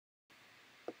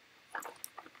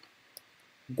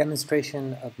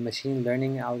Demonstration of machine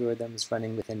learning algorithms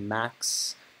running within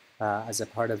Max as a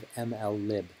part of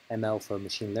ml.lib. ML for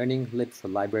machine learning, lib for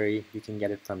library. You can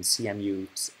get it from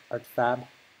CMU's ArtFab,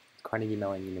 Carnegie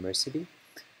Mellon University.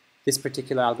 This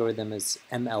particular algorithm is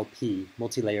MLP,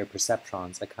 multilayer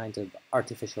perceptrons, a kind of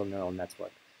artificial neural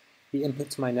network. The input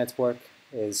to my network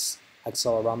is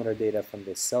accelerometer data from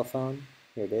this cell phone.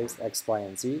 Here it is, X, Y,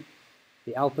 and Z.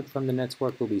 The output from the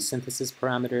network will be synthesis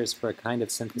parameters for a kind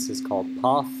of synthesis called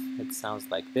POF. It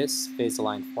sounds like this,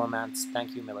 phase-aligned formats.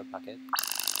 Thank you, Miller Bucket.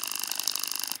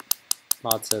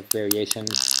 Lots of variation.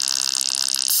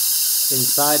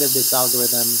 Inside of this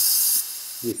algorithm,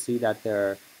 we see that there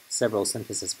are several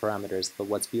synthesis parameters, but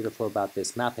what's beautiful about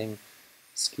this mapping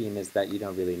scheme is that you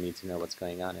don't really need to know what's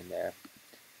going on in there.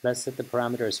 Let's set the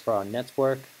parameters for our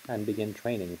network and begin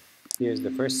training. Here's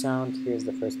the first sound, here's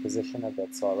the first position of the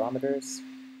accelerometers.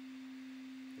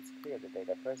 Let's clear the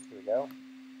data first, here we go.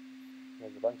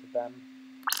 Here's a bunch of them.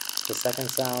 The second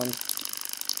sound,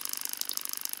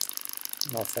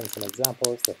 and I'll send some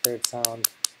examples. The third sound,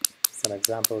 some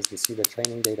examples. We see the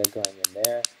training data going in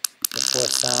there. The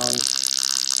fourth sound,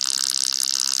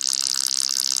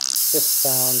 fifth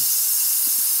sound,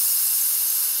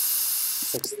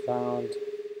 sixth sound.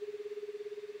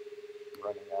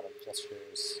 Running out of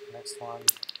gestures. Next one,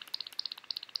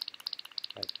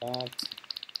 like that.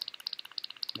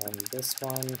 And this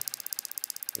one,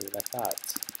 maybe like that.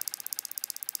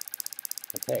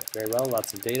 Okay, very well,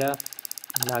 lots of data.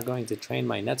 I'm now going to train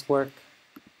my network.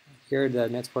 Here are the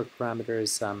network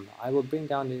parameters. I will bring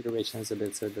down the iterations a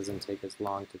bit so it doesn't take as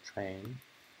long to train.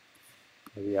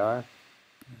 Here we are.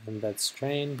 And let's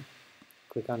train.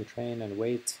 Click on train and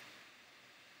wait.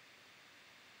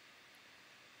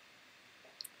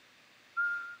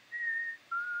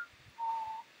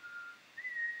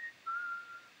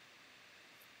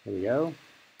 Here we go.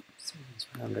 So these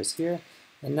parameters here.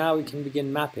 And now we can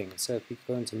begin mapping. So if we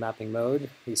go into mapping mode,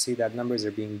 we see that numbers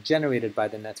are being generated by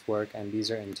the network, and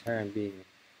these are in turn being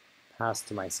passed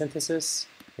to my synthesis.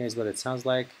 Here's what it sounds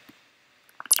like.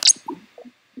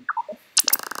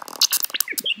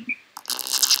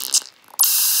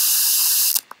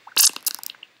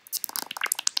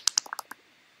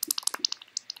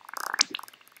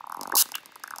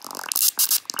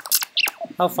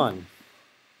 How fun.